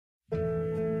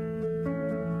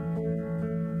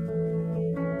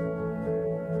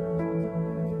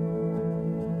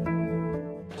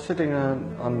sitting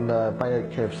by a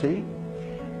KFC.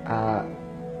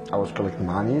 I was collecting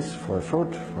monies for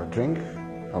food, for drink,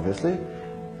 obviously.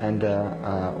 And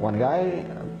one guy,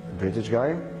 a British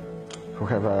guy, who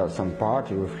had some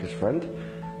party with his friend,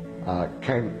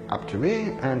 came up to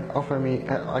me and offered me.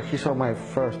 He saw my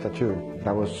first tattoo.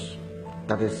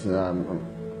 That is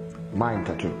mine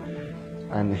tattoo,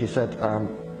 and he said,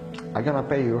 "I'm gonna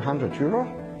pay you €100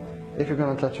 if you're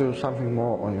gonna tattoo something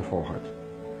more on your forehead."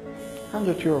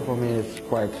 €100 for me is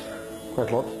quite a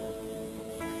lot.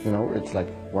 You know, it's like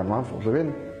 1 month of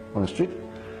living on the street.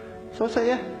 So I say,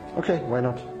 yeah, okay, why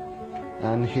not?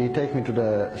 And he take me to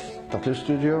the tattoo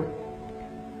studio.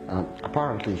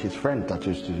 Apparently his friend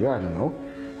tattoo studio, I don't know.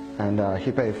 And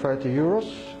he paid €30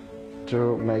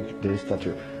 to make this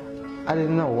tattoo. I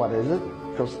didn't know what is it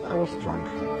because I was drunk.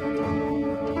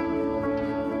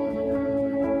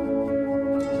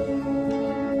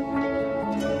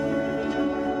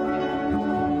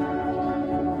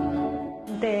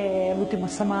 De la última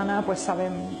semana, pues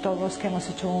saben todos que hemos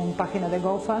hecho una página de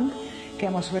GoFund, que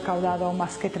hemos recaudado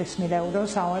más que 3.000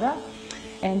 euros ahora.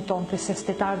 Entonces,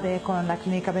 esta tarde con la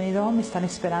clínica Benidorm están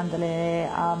esperándole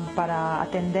para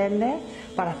atenderle,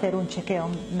 para hacer un chequeo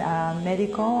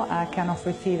médico que han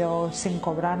ofrecido sin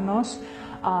cobrarnos,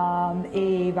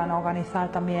 y van a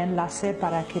organizar también láser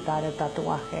para quitar el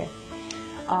tatuaje.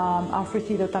 Ha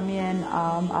ofrecido también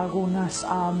algunos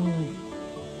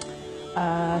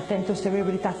centros de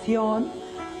rehabilitación.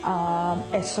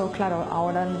 Eso, claro,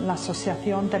 ahora en la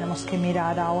asociación tenemos que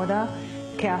mirar ahora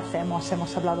qué hacemos.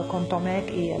 Hemos hablado con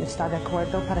Tomek y él está de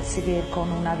acuerdo para seguir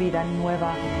con una vida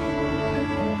nueva.